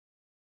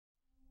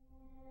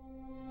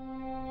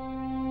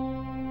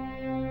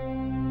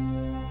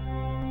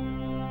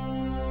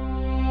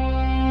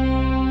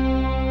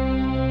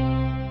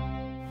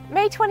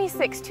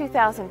26,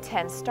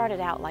 2010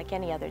 started out like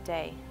any other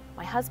day.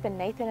 My husband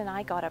Nathan and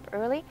I got up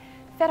early,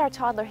 fed our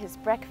toddler his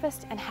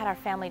breakfast, and had our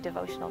family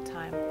devotional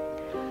time.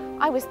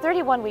 I was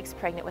 31 weeks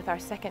pregnant with our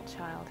second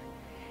child.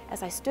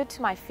 As I stood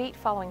to my feet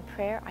following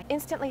prayer, I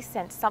instantly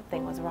sensed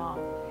something was wrong.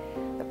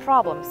 The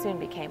problem soon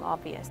became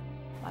obvious.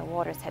 My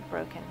waters had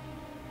broken.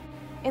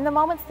 In the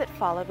moments that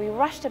followed, we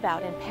rushed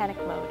about in panic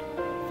mode,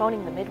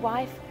 phoning the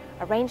midwife,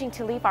 arranging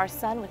to leave our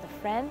son with a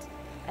friend,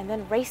 and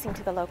then racing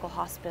to the local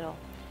hospital.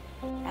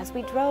 As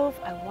we drove,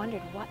 I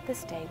wondered what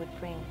this day would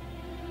bring.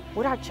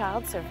 Would our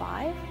child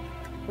survive?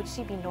 Would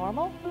she be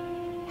normal?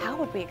 How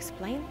would we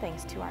explain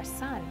things to our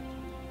son?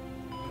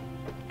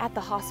 At the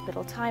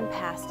hospital, time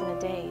passed in a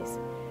daze.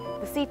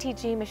 The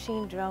CTG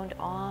machine droned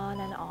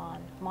on and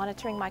on,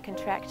 monitoring my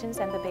contractions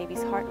and the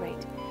baby's heart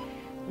rate.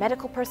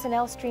 Medical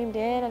personnel streamed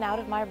in and out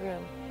of my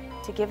room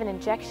to give an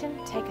injection,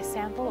 take a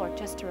sample, or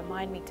just to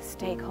remind me to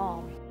stay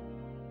calm.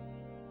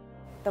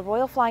 The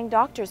Royal Flying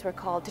Doctors were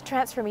called to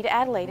transfer me to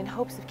Adelaide in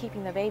hopes of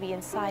keeping the baby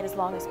inside as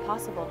long as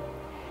possible.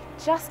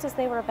 Just as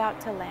they were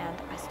about to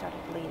land, I started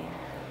bleeding.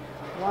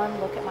 One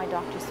look at my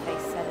doctor's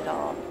face said it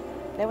all.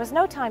 There was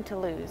no time to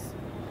lose.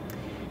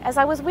 As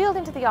I was wheeled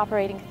into the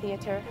operating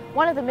theater,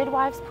 one of the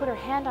midwives put her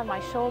hand on my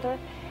shoulder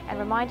and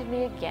reminded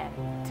me again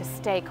to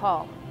stay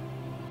calm.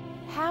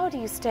 How do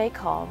you stay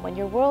calm when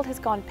your world has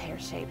gone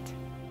pear-shaped?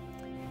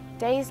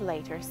 Days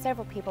later,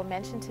 several people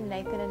mentioned to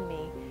Nathan and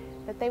me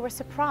that they were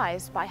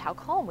surprised by how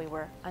calm we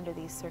were under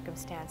these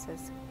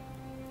circumstances.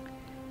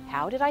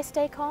 How did I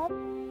stay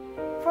calm?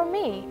 For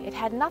me, it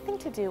had nothing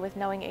to do with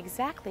knowing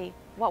exactly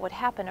what would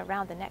happen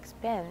around the next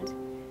bend,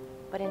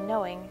 but in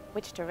knowing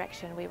which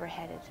direction we were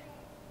headed.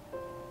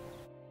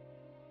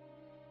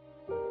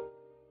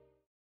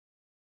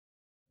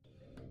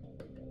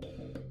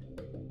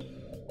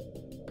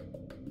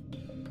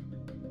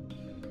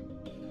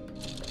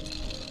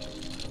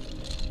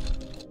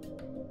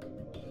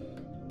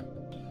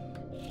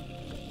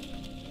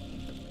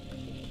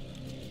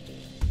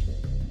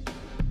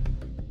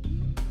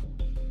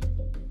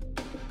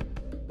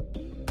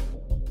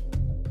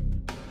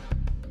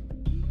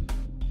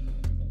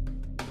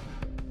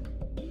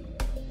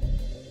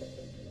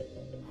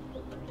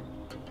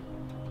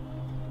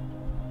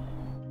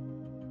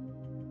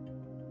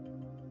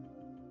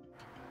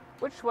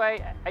 Which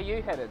way are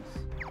you headed?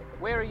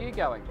 Where are you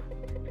going?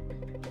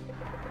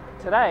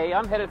 Today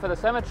I'm headed for the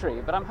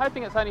cemetery, but I'm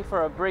hoping it's only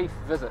for a brief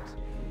visit.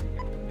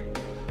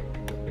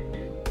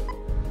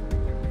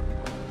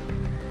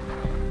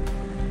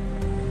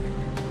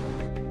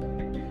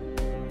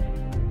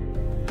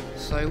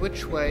 So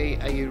which way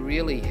are you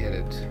really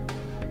headed?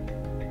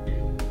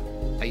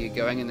 Are you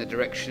going in the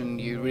direction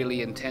you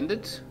really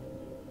intended?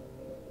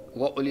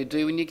 What will you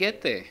do when you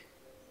get there?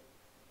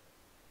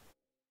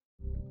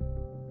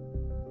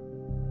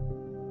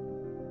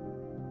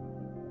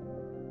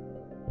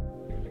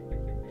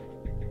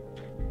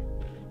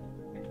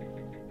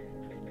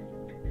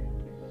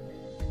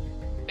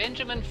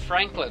 Benjamin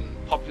Franklin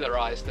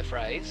popularized the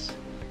phrase,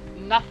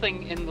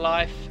 "Nothing in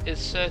life is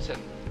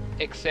certain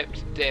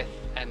except death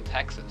and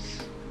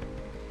taxes."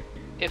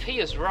 If he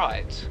is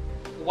right,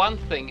 one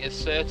thing is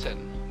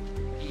certain.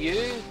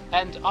 You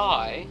and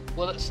I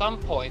will at some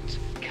point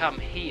come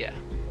here.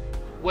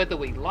 Whether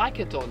we like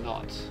it or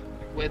not,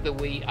 whether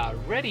we are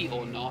ready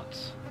or not,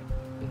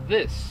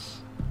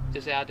 this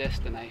is our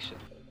destination.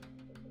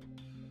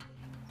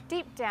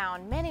 Deep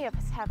down, many of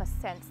us have a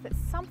sense that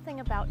something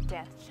about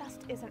death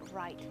just isn't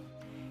right.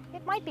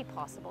 It might be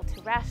possible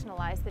to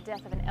rationalize the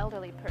death of an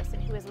elderly person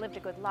who has lived a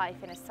good life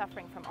and is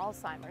suffering from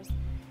Alzheimer's.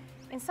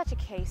 In such a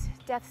case,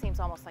 death seems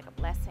almost like a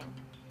blessing.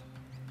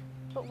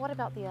 But what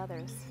about the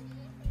others?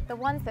 The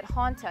ones that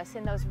haunt us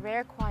in those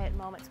rare quiet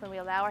moments when we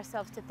allow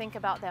ourselves to think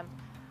about them.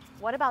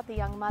 What about the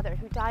young mother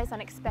who dies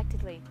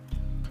unexpectedly,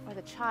 or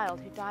the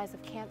child who dies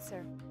of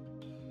cancer?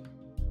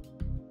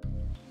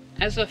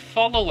 As a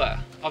follower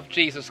of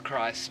Jesus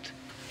Christ,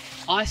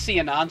 I see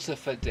an answer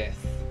for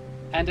death,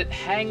 and it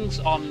hangs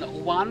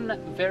on one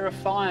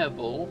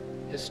verifiable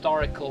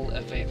historical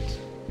event.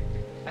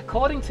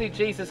 According to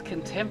Jesus'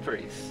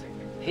 contemporaries,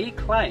 he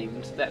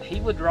claimed that he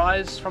would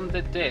rise from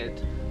the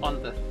dead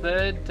on the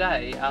third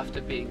day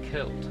after being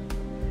killed.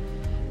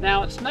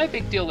 Now, it's no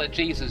big deal that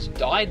Jesus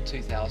died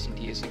 2,000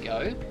 years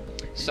ago,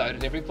 so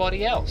did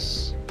everybody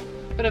else.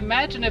 But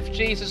imagine if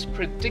Jesus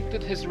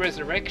predicted his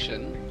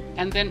resurrection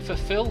and then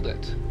fulfilled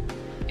it.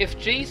 If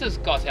Jesus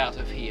got out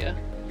of here,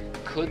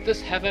 could this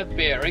have a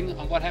bearing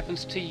on what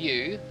happens to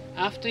you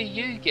after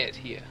you get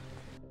here?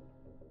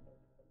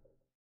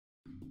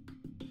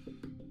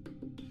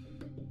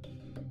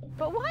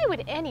 But why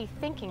would any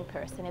thinking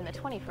person in the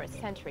 21st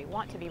century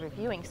want to be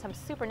reviewing some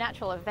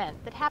supernatural event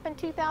that happened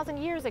 2,000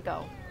 years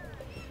ago?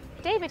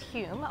 David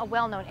Hume, a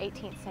well-known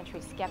 18th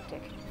century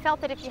skeptic, felt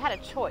that if you had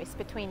a choice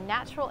between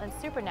natural and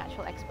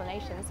supernatural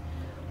explanations,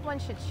 one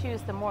should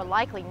choose the more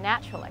likely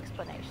natural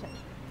explanation.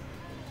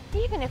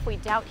 Even if we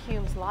doubt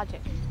Hume's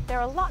logic, there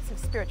are lots of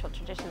spiritual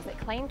traditions that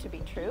claim to be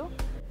true,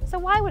 so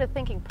why would a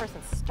thinking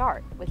person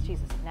start with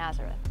Jesus of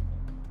Nazareth?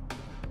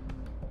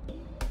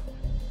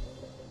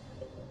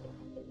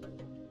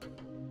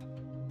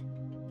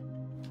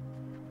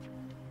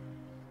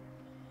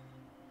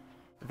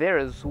 There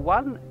is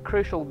one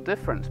crucial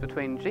difference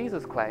between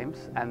Jesus'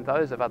 claims and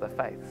those of other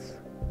faiths.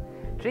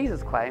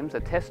 Jesus' claims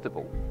are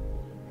testable.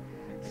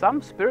 Some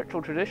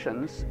spiritual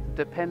traditions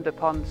depend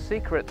upon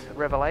secret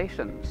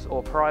revelations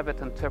or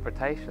private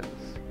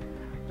interpretations,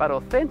 but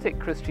authentic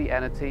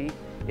Christianity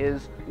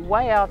is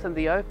way out in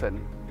the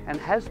open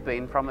and has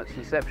been from its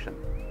inception.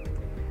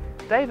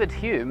 David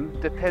Hume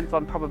depends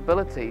on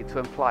probability to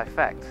imply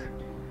fact,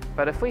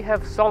 but if we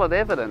have solid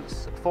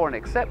evidence for an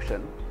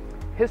exception,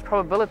 his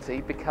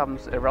probability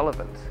becomes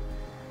irrelevant.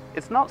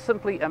 It's not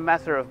simply a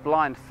matter of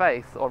blind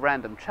faith or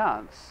random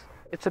chance,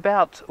 it's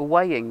about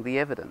weighing the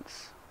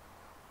evidence.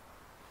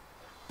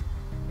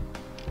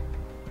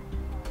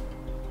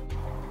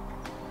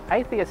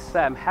 Atheist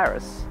Sam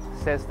Harris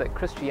says that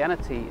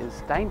Christianity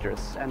is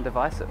dangerous and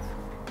divisive.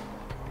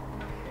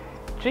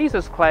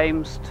 Jesus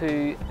claims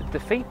to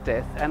defeat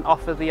death and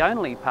offer the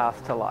only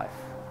path to life.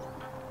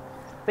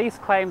 These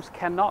claims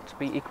cannot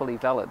be equally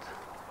valid.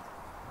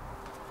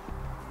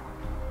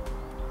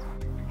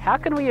 How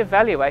can we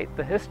evaluate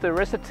the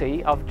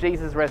historicity of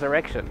Jesus'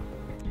 resurrection?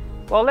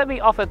 Well, let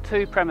me offer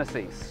two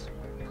premises.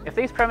 If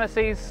these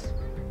premises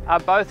are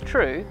both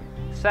true,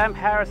 Sam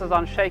Harris is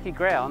on shaky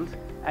ground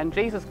and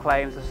Jesus'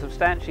 claims are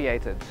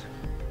substantiated.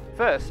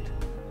 First,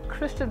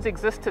 Christians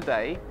exist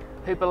today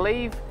who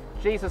believe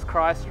Jesus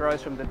Christ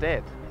rose from the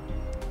dead.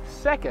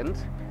 Second,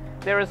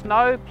 there is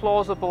no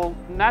plausible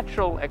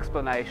natural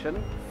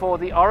explanation for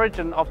the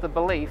origin of the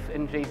belief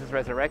in Jesus'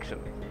 resurrection.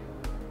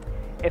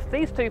 If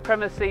these two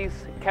premises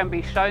can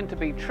be shown to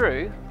be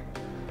true,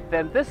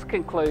 then this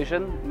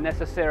conclusion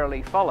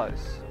necessarily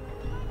follows.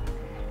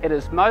 It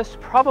is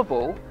most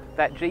probable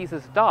that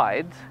Jesus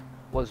died,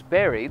 was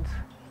buried,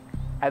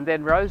 and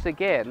then rose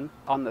again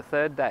on the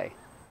third day.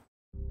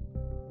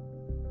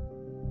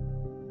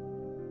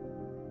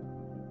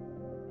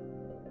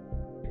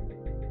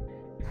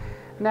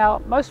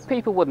 Now, most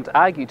people wouldn't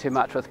argue too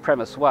much with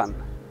premise one.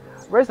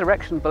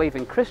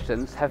 Resurrection-believing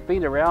Christians have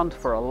been around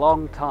for a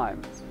long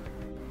time.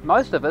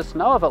 Most of us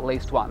know of at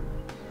least one.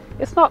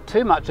 It's not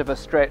too much of a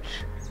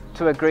stretch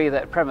to agree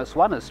that premise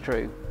one is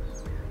true.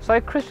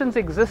 So Christians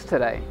exist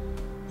today.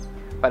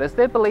 But is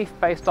their belief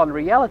based on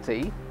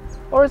reality,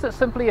 or is it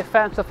simply a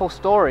fanciful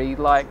story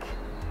like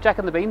Jack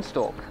and the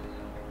Beanstalk?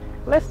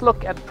 Let's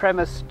look at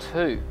premise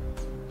two.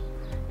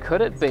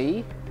 Could it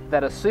be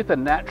that a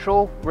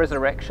supernatural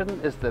resurrection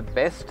is the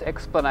best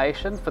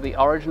explanation for the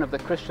origin of the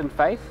Christian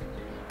faith?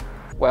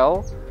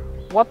 Well,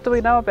 what do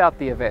we know about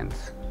the event?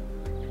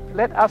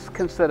 Let us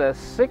consider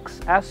 6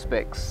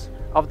 aspects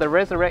of the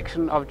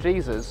resurrection of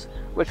Jesus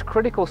which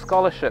critical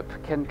scholarship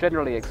can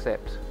generally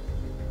accept.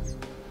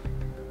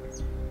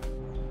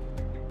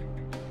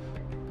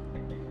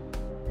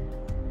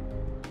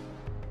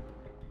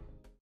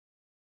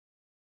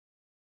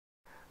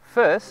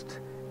 First,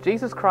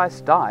 Jesus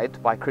Christ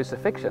died by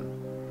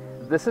crucifixion.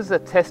 This is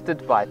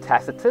attested by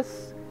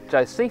Tacitus,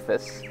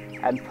 Josephus,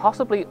 and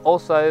possibly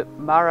also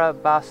Mara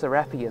bar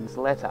Serapion's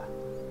letter.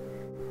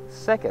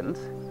 Second,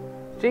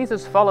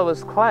 Jesus'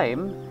 followers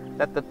claim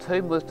that the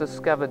tomb was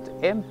discovered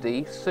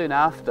empty soon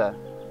after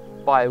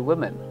by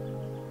women.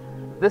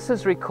 This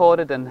is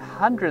recorded in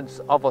hundreds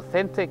of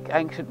authentic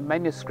ancient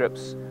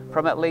manuscripts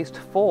from at least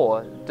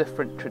 4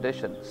 different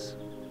traditions.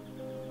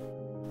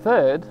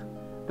 Third,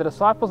 the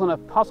disciples and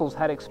apostles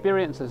had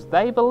experiences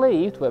they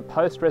believed were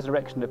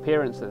post-resurrection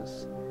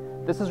appearances.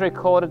 This is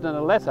recorded in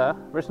a letter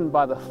written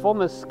by the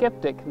former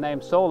skeptic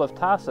named Saul of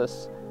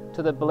Tarsus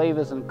to the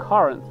believers in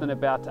Corinth in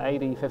about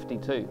AD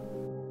 52.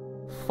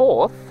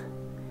 Fourth,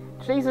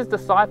 Jesus'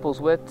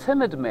 disciples were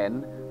timid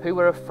men who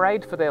were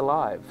afraid for their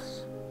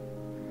lives.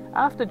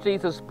 After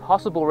Jesus'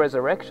 possible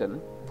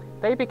resurrection,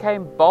 they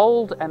became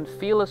bold and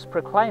fearless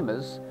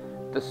proclaimers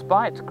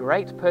despite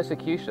great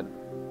persecution.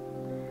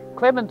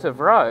 Clement of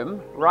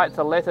Rome writes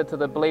a letter to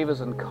the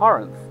believers in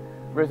Corinth,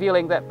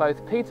 revealing that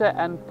both Peter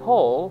and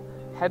Paul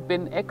had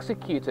been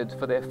executed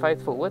for their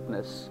faithful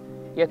witness,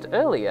 yet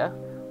earlier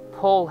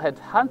Paul had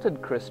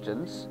hunted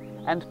Christians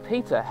and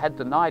Peter had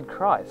denied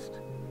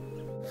Christ.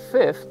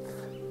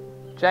 Fifth,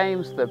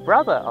 James, the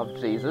brother of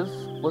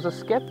Jesus, was a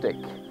skeptic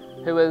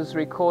who is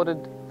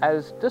recorded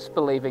as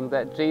disbelieving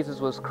that Jesus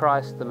was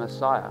Christ the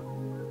Messiah.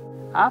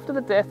 After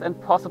the death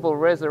and possible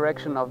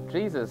resurrection of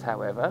Jesus,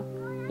 however,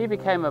 he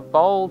became a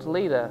bold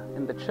leader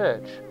in the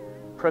church,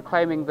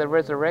 proclaiming the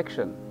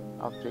resurrection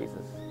of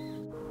Jesus.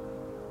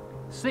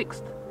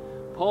 Sixth,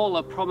 Paul,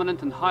 a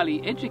prominent and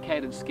highly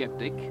educated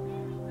skeptic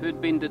who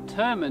had been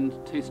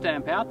determined to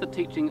stamp out the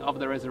teaching of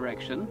the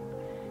resurrection,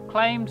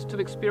 claimed to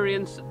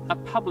experience a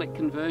public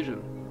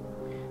conversion.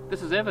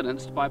 This is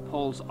evidenced by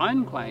Paul's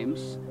own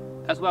claims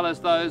as well as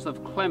those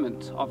of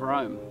Clement of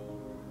Rome.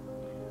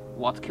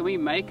 What can we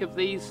make of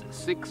these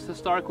 6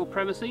 historical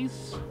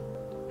premises?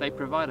 They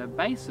provide a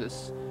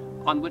basis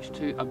on which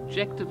to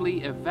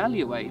objectively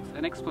evaluate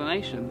an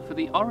explanation for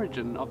the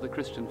origin of the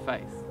Christian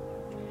faith.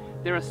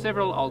 There are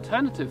several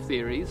alternative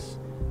theories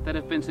that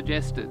have been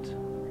suggested.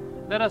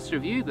 Let us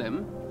review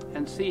them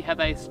and see how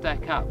they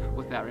stack up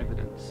with our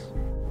evidence.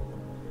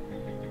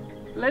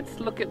 Let's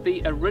look at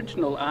the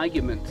original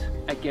argument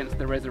against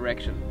the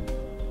resurrection.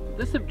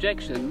 This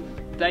objection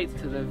dates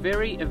to the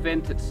very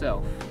event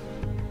itself.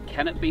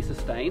 Can it be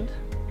sustained?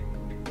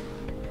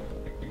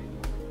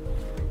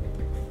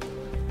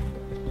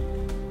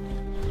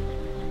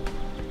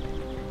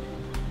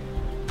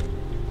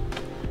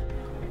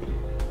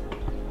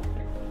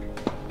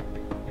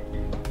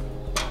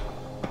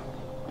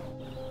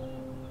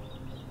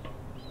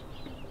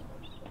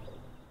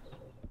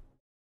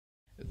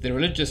 The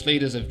religious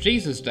leaders of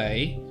Jesus'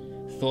 day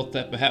thought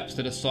that perhaps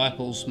the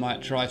disciples might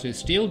try to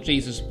steal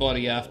Jesus'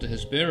 body after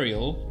his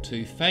burial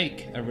to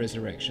fake a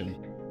resurrection.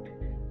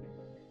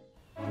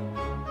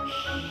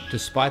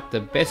 Despite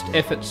the best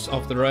efforts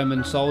of the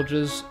Roman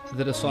soldiers,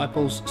 the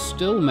disciples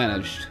still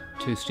managed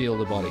to steal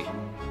the body.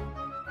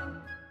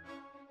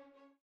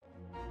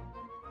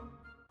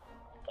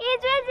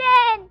 He's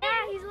risen!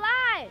 Yeah, he's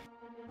alive!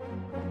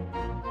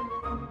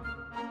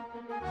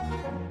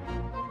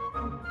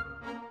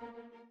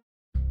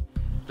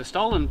 The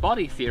stolen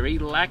body theory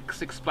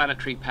lacks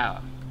explanatory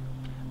power.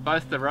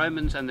 Both the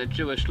Romans and the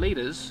Jewish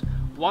leaders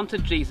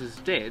wanted Jesus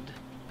dead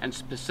and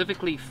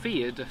specifically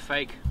feared a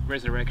fake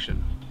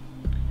resurrection.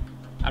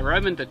 A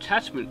Roman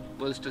detachment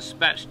was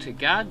dispatched to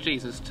guard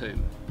Jesus'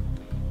 tomb.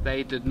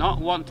 They did not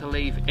want to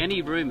leave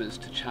any rumours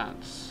to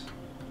chance.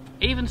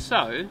 Even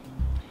so,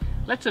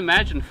 let's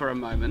imagine for a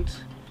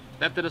moment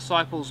that the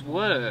disciples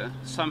were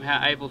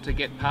somehow able to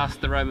get past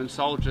the Roman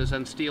soldiers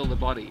and steal the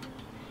body.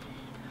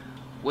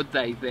 Would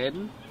they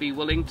then be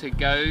willing to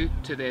go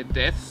to their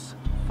deaths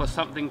for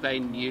something they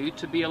knew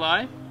to be a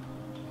lie?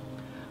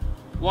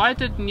 Why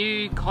did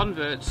new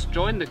converts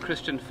join the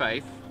Christian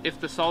faith if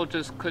the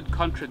soldiers could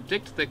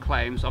contradict the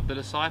claims of the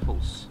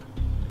disciples?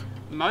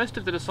 Most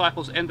of the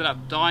disciples ended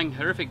up dying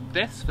horrific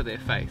deaths for their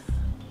faith.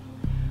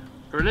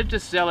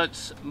 Religious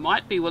zealots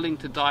might be willing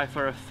to die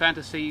for a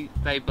fantasy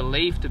they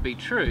believe to be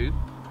true,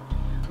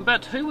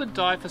 but who would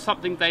die for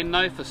something they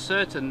know for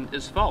certain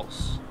is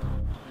false?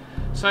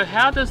 So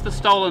how does the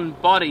stolen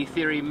body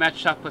theory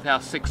match up with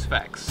our 6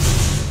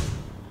 facts?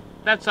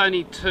 That's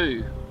only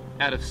 2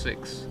 out of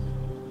 6.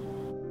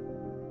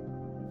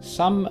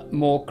 Some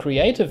more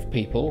creative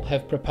people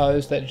have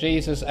proposed that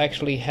Jesus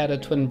actually had a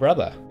twin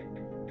brother.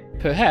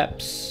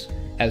 Perhaps,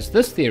 as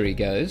this theory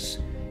goes,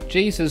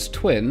 Jesus'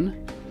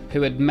 twin,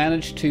 who had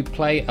managed to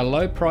play a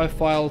low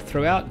profile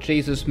throughout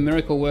Jesus'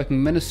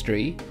 miracle-working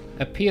ministry,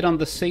 appeared on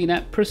the scene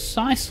at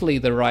precisely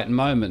the right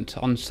moment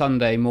on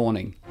Sunday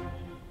morning.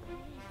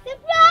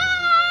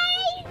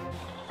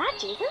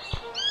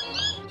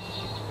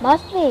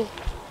 Must be.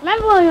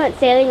 Remember when we went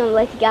sailing on the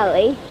Lake of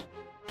Galilee?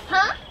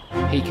 Huh?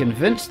 He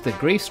convinced the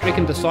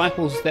grief-stricken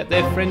disciples that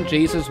their friend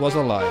Jesus was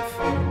alive.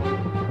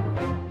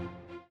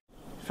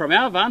 From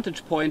our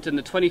vantage point in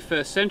the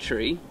 21st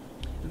century,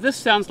 this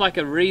sounds like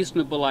a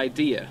reasonable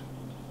idea,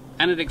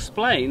 and it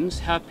explains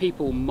how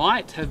people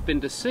might have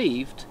been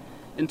deceived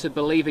into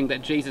believing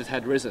that Jesus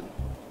had risen.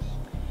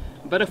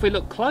 But if we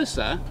look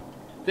closer,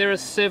 there are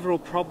several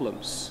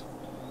problems.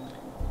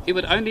 It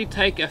would only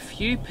take a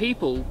few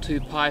people to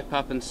pipe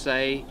up and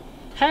say,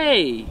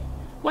 "Hey,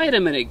 wait a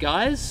minute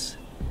guys,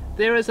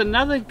 there is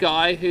another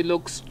guy who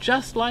looks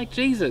just like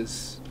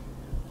Jesus.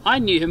 I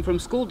knew him from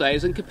school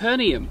days in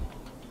Capernaum."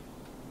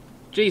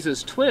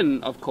 Jesus'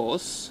 twin, of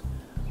course,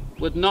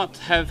 would not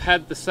have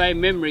had the same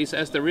memories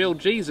as the real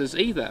Jesus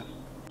either.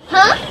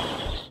 Huh?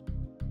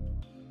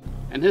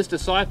 And his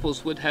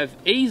disciples would have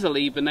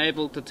easily been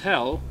able to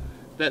tell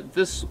that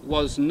this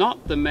was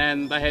not the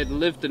man they had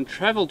lived and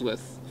travelled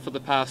with for the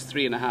past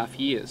 3.5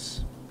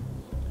 years.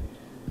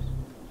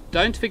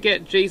 Don't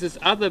forget Jesus'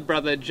 other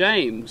brother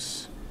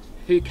James,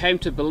 who came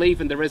to believe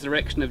in the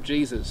resurrection of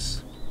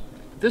Jesus.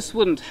 This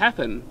wouldn't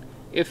happen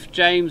if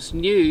James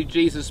knew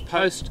Jesus'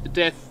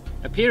 post-death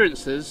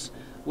appearances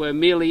were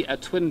merely a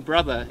twin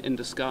brother in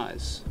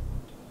disguise.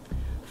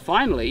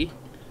 Finally,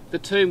 the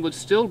tomb would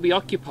still be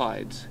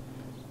occupied.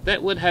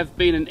 That would have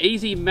been an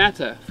easy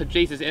matter for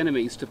Jesus'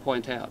 enemies to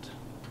point out.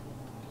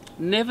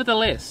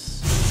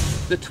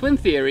 Nevertheless, the twin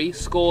theory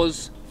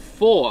scores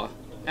 4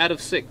 out of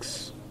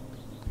 6.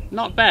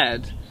 Not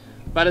bad,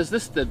 but is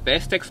this the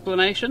best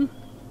explanation?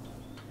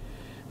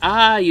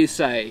 Ah, you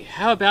say,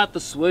 how about the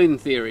swoon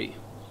theory?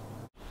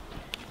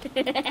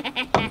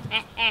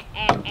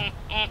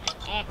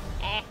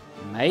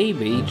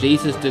 Maybe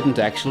Jesus didn't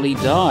actually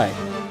die.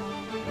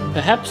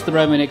 Perhaps the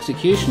Roman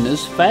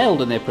executioners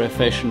failed in their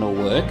professional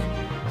work,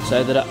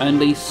 so that it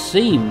only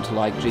seemed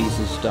like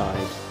Jesus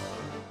died.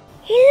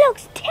 He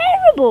looks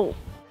terrible!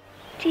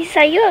 Jesus,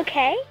 are you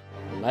okay?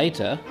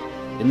 Later,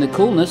 in the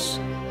coolness,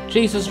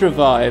 Jesus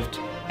revived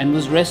and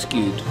was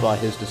rescued by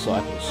his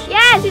disciples.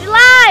 Yes, he's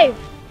alive!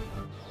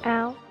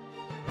 Ow.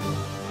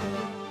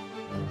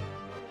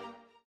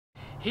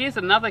 Here's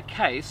another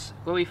case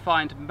where we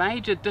find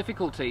major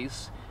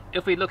difficulties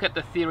if we look at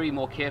the theory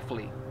more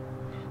carefully.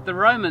 The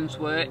Romans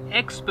were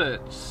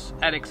experts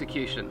at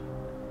execution.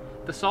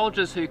 The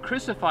soldiers who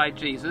crucified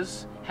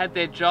Jesus had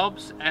their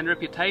jobs and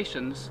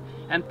reputations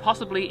and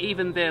possibly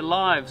even their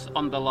lives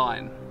on the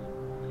line.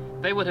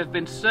 They would have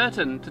been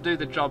certain to do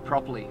the job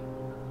properly.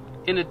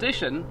 In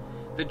addition,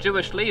 the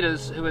Jewish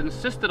leaders who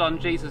insisted on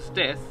Jesus'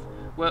 death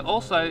were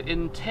also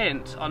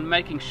intent on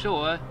making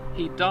sure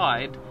he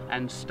died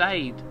and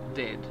stayed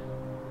dead.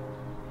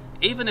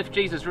 Even if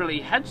Jesus really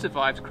had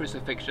survived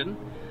crucifixion,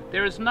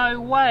 there is no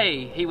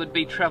way he would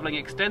be travelling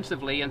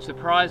extensively and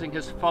surprising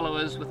his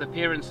followers with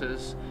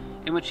appearances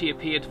in which he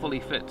appeared fully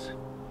fit.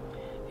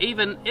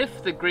 Even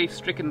if the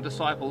grief-stricken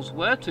disciples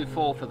were to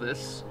fall for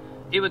this,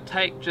 it would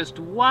take just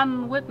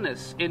one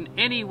witness in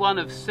any one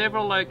of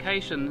several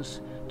locations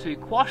to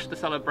quash the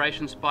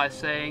celebrations by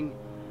saying,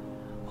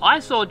 "I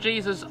saw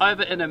Jesus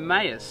over in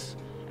Emmaus,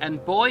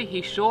 and boy,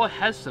 he sure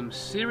has some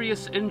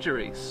serious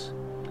injuries.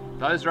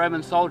 Those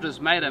Roman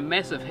soldiers made a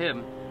mess of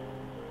him."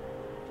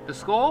 The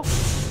score?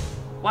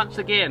 Once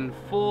again,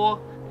 4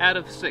 out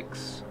of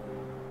 6.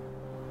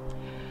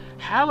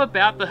 How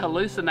about the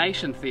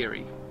hallucination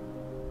theory?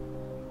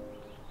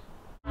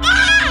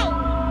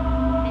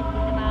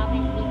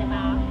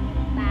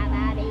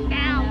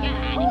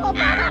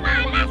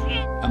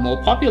 A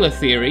more popular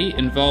theory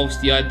involves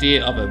the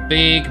idea of a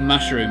big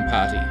mushroom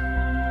party.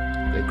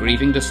 The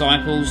grieving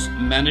disciples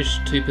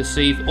managed to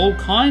perceive all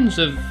kinds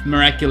of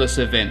miraculous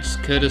events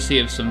courtesy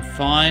of some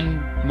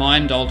fine,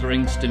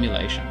 mind-altering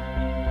stimulation.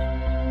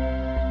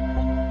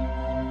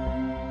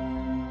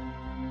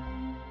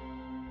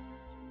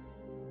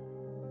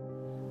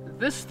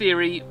 This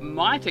theory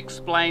might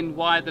explain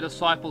why the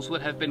disciples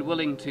would have been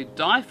willing to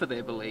die for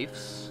their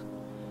beliefs,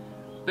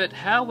 but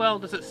how well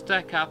does it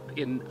stack up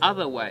in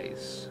other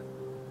ways?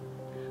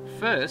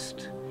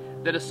 First,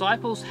 the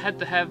disciples had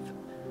to have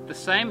the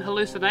same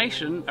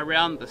hallucination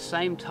around the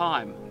same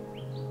time.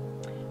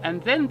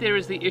 And then there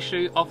is the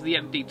issue of the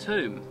empty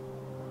tomb.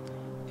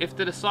 If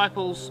the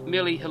disciples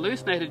merely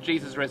hallucinated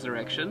Jesus'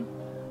 resurrection,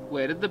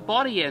 where did the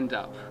body end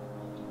up?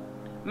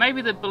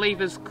 Maybe the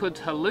believers could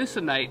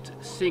hallucinate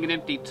seeing an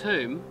empty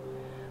tomb,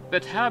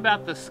 but how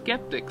about the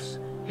skeptics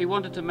who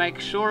wanted to make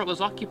sure it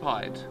was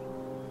occupied?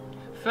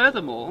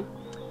 Furthermore,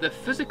 the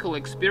physical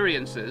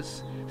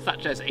experiences,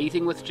 such as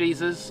eating with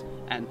Jesus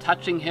and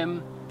touching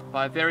him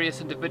by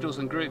various individuals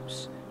and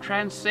groups,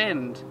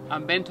 transcend a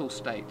mental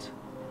state.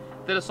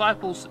 The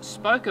disciples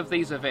spoke of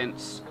these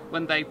events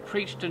when they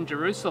preached in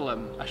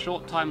Jerusalem a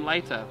short time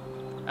later,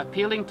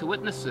 appealing to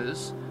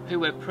witnesses who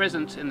were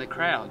present in the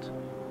crowd.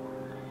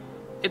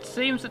 It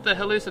seems that the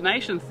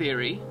hallucination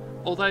theory,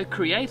 although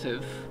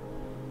creative,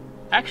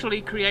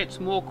 actually creates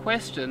more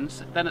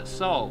questions than it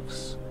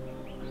solves.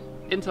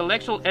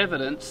 Intellectual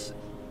evidence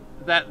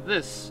that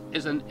this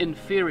is an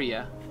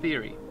inferior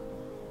theory.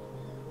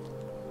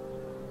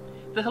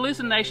 The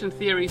hallucination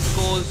theory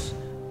scores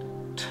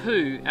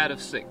 2 out of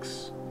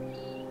 6.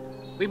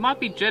 We might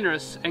be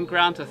generous and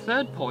grant a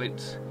third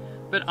point,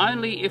 but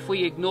only if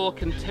we ignore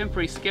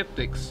contemporary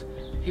skeptics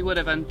who would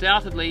have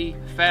undoubtedly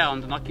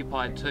found an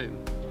occupied tomb.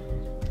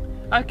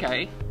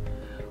 Okay,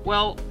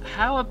 well,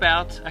 how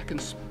about a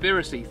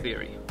conspiracy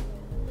theory?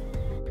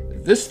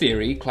 This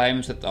theory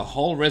claims that the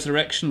whole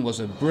resurrection was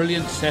a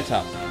brilliant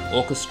setup,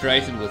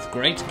 orchestrated with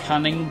great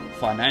cunning,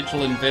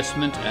 financial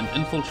investment and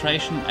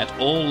infiltration at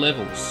all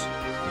levels.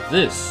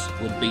 This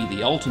would be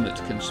the ultimate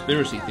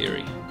conspiracy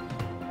theory.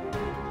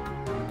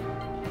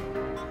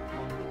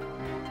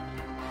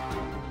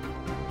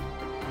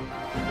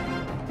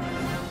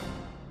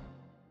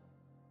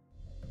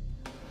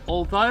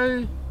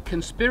 Although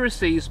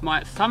conspiracies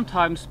might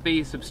sometimes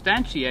be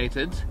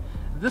substantiated,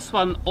 this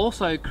one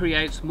also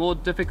creates more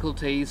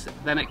difficulties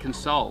than it can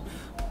solve.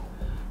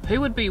 Who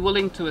would be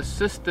willing to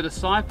assist the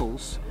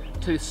disciples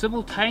to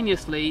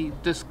simultaneously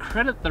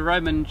discredit the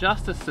Roman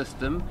justice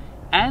system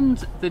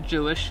and the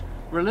Jewish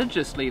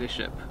religious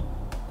leadership?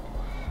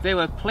 There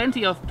were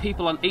plenty of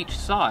people on each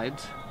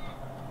side,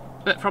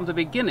 but from the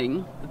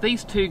beginning,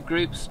 these two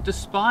groups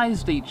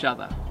despised each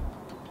other.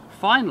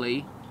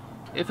 Finally,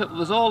 if it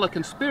was all a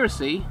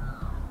conspiracy,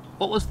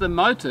 what was the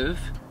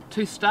motive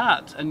to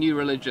start a new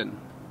religion?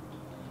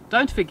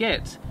 Don't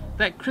forget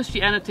that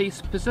Christianity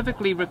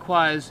specifically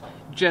requires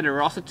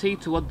generosity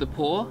toward the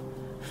poor,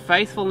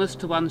 faithfulness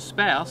to one's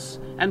spouse,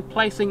 and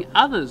placing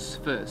others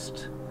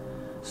first.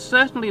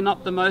 Certainly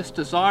not the most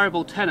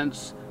desirable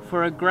tenets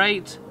for a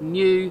great,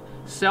 new,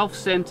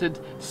 self-centered,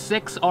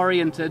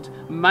 sex-oriented,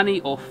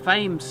 money or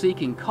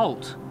fame-seeking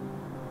cult.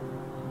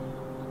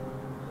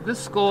 This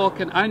score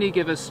can only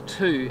give us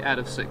 2 out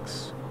of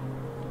 6.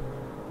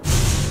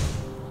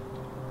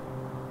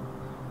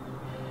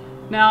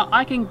 Now,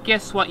 I can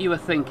guess what you are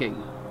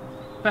thinking.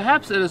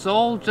 Perhaps it is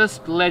all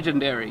just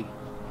legendary.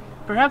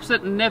 Perhaps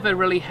it never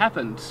really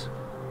happened.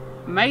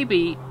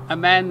 Maybe a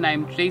man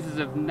named Jesus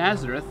of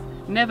Nazareth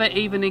never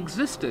even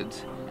existed,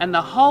 and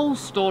the whole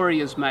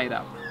story is made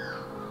up.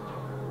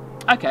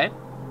 Okay,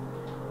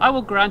 I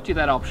will grant you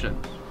that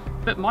option.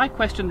 But my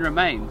question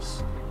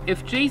remains.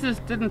 If Jesus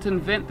didn't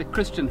invent the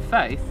Christian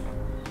faith,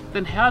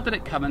 then how did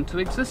it come into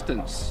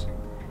existence?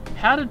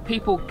 How did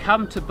people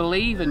come to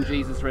believe in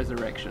Jesus'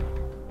 resurrection?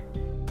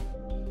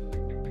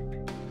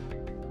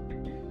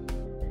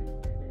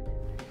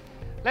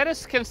 Let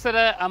us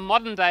consider a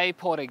modern-day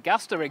Port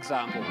Augusta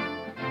example.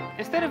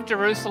 Instead of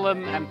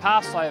Jerusalem and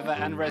Passover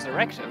and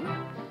resurrection,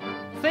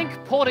 think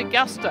Port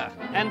Augusta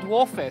and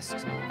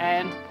Warfest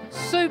and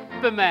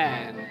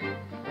Superman!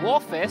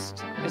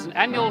 Warfest is an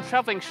annual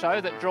travelling show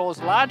that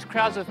draws large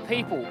crowds of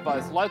people,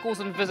 both locals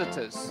and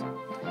visitors.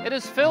 It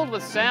is filled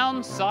with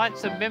sounds,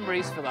 sights and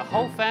memories for the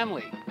whole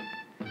family.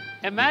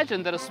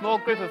 Imagine that a small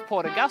group of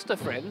Port Augusta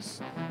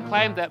friends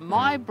claim that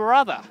my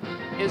brother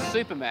is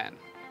Superman.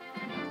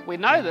 We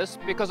know this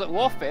because at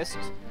Warfest,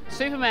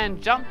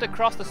 Superman jumped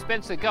across the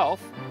Spencer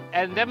Gulf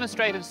and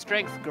demonstrated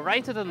strength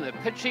greater than the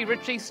Pitchy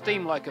Ritchie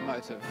steam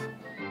locomotive.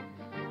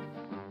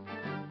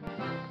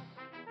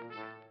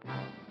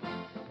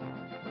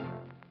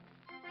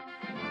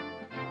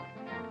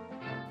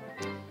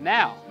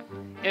 Now,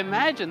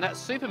 imagine that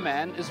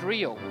Superman is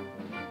real.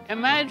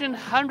 Imagine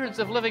hundreds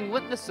of living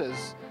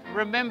witnesses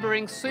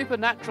remembering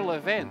supernatural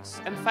events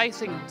and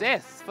facing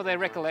death for their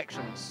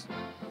recollections.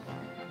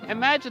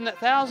 Imagine that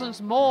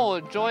thousands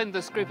more joined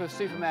this group of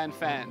Superman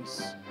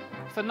fans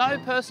for no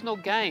personal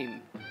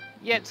gain,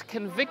 yet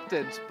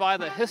convicted by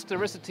the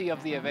historicity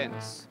of the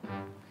events.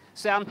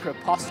 Sound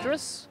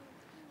preposterous?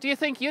 Do you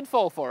think you'd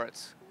fall for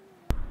it?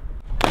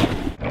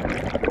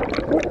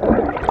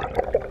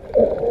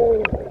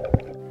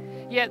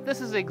 Yet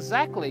this is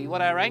exactly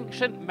what our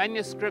ancient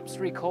manuscripts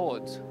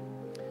record.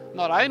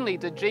 Not only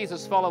did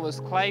Jesus'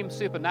 followers claim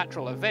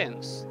supernatural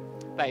events,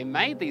 they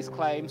made these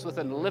claims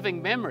within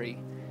living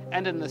memory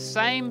and in the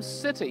same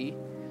city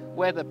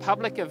where the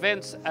public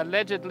events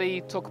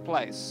allegedly took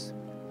place.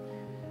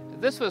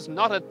 This was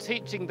not a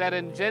teaching that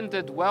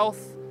engendered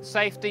wealth,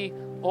 safety,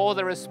 or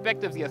the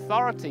respect of the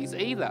authorities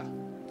either.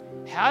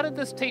 How did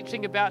this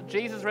teaching about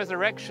Jesus'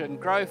 resurrection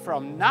grow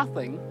from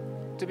nothing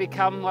to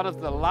become one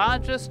of the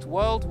largest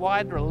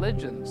worldwide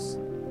religions?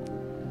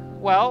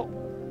 Well,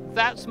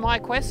 that's my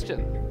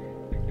question.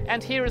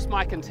 And here is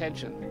my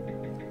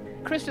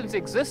contention. Christians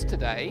exist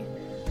today,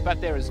 but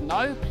there is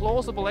no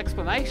plausible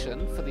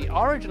explanation for the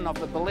origin of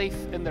the belief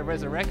in the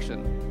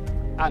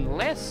resurrection,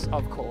 unless,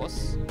 of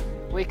course,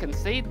 we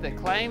concede the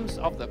claims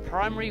of the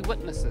primary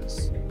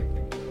witnesses.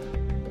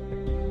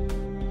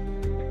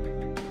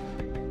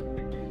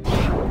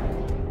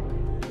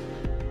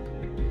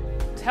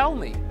 Tell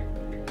me,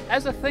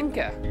 as a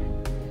thinker,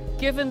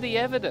 given the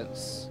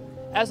evidence,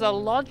 as a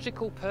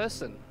logical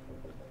person,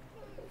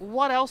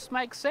 what else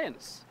makes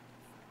sense?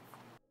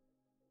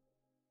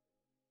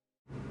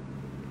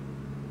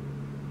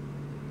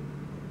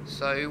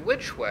 So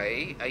which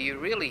way are you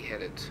really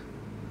headed?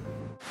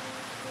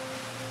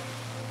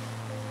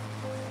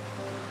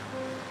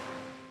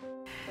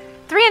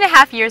 Three and a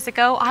half years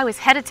ago, I was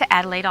headed to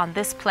Adelaide on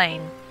this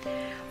plane.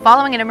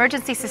 Following an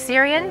emergency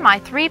cesarean, my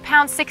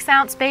 3-pound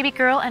 6-ounce baby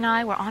girl and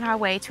I were on our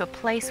way to a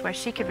place where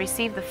she could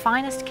receive the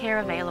finest care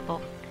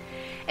available.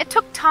 It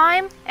took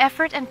time,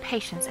 effort, and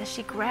patience as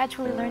she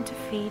gradually learned to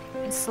feed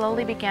and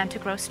slowly began to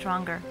grow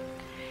stronger.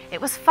 It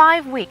was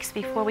 5 weeks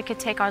before we could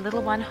take our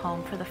little one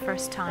home for the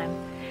first time.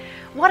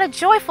 What a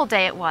joyful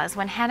day it was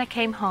when Hannah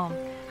came home,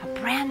 a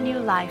brand new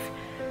life,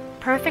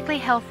 perfectly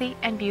healthy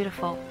and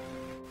beautiful.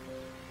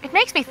 It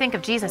makes me think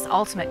of Jesus'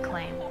 ultimate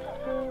claim.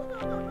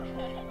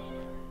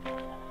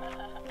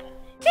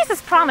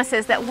 Jesus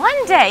promises that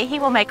one day he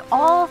will make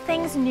all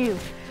things new.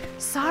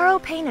 Sorrow,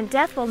 pain, and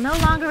death will no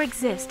longer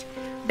exist.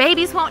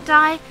 Babies won't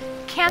die,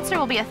 cancer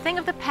will be a thing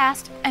of the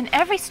past, and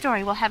every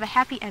story will have a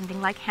happy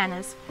ending like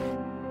Hannah's.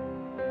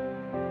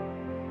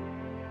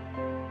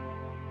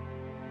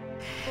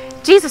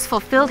 Jesus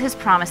fulfilled his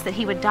promise that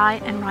he would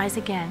die and rise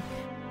again.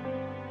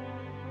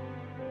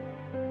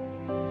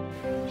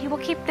 He will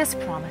keep this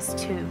promise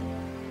too.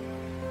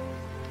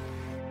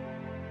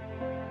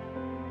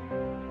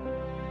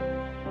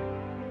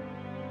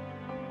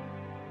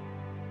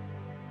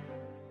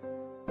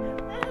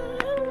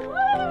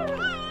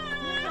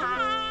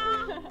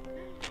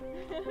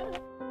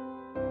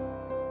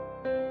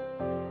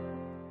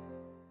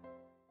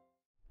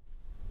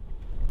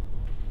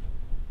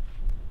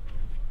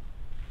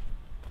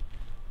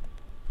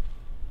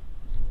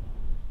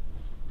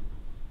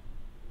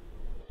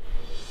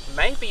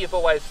 Maybe you've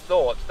always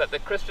thought that the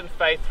Christian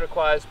faith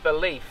requires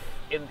belief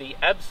in the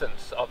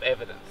absence of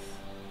evidence.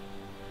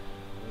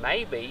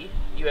 Maybe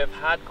you have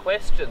had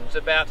questions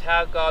about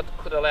how God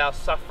could allow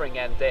suffering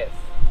and death.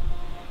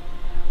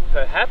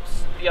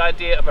 Perhaps the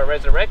idea of a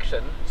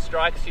resurrection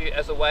strikes you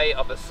as a way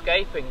of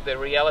escaping the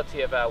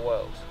reality of our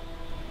world.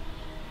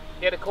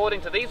 Yet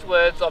according to these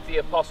words of the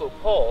Apostle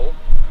Paul,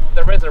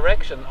 the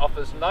resurrection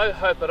offers no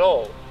hope at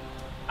all,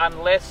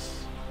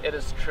 unless it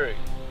is true.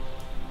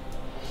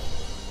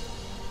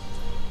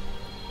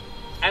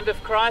 And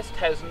if Christ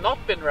has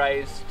not been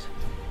raised,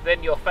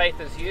 then your faith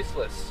is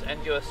useless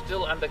and you are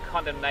still under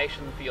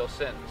condemnation for your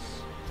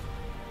sins.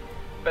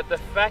 But the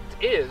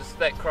fact is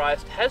that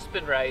Christ has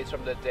been raised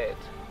from the dead.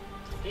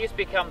 He has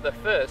become the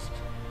first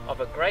of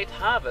a great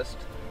harvest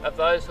of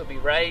those who will be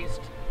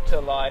raised to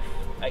life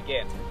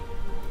again.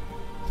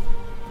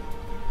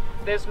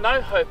 There's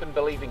no hope in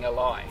believing a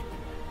lie.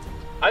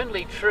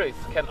 Only truth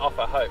can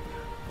offer hope.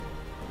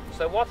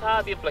 So what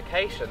are the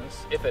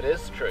implications if it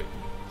is true?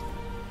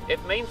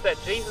 It means that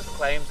Jesus'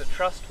 claims are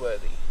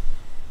trustworthy,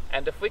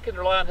 and if we can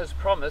rely on his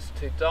promise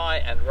to die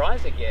and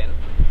rise again,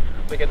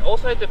 we can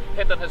also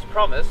depend on his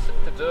promise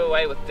to do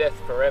away with death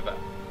forever.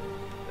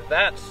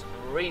 That's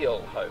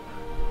real hope.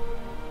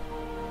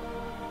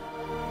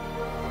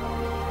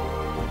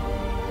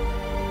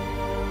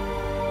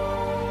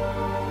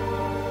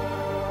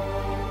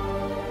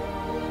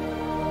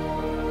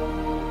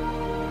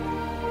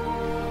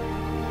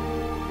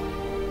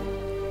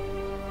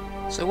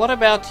 So what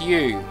about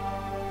you?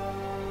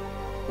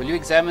 Will you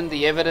examine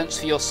the evidence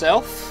for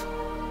yourself?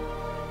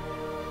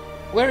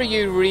 Where are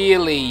you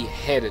really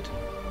headed?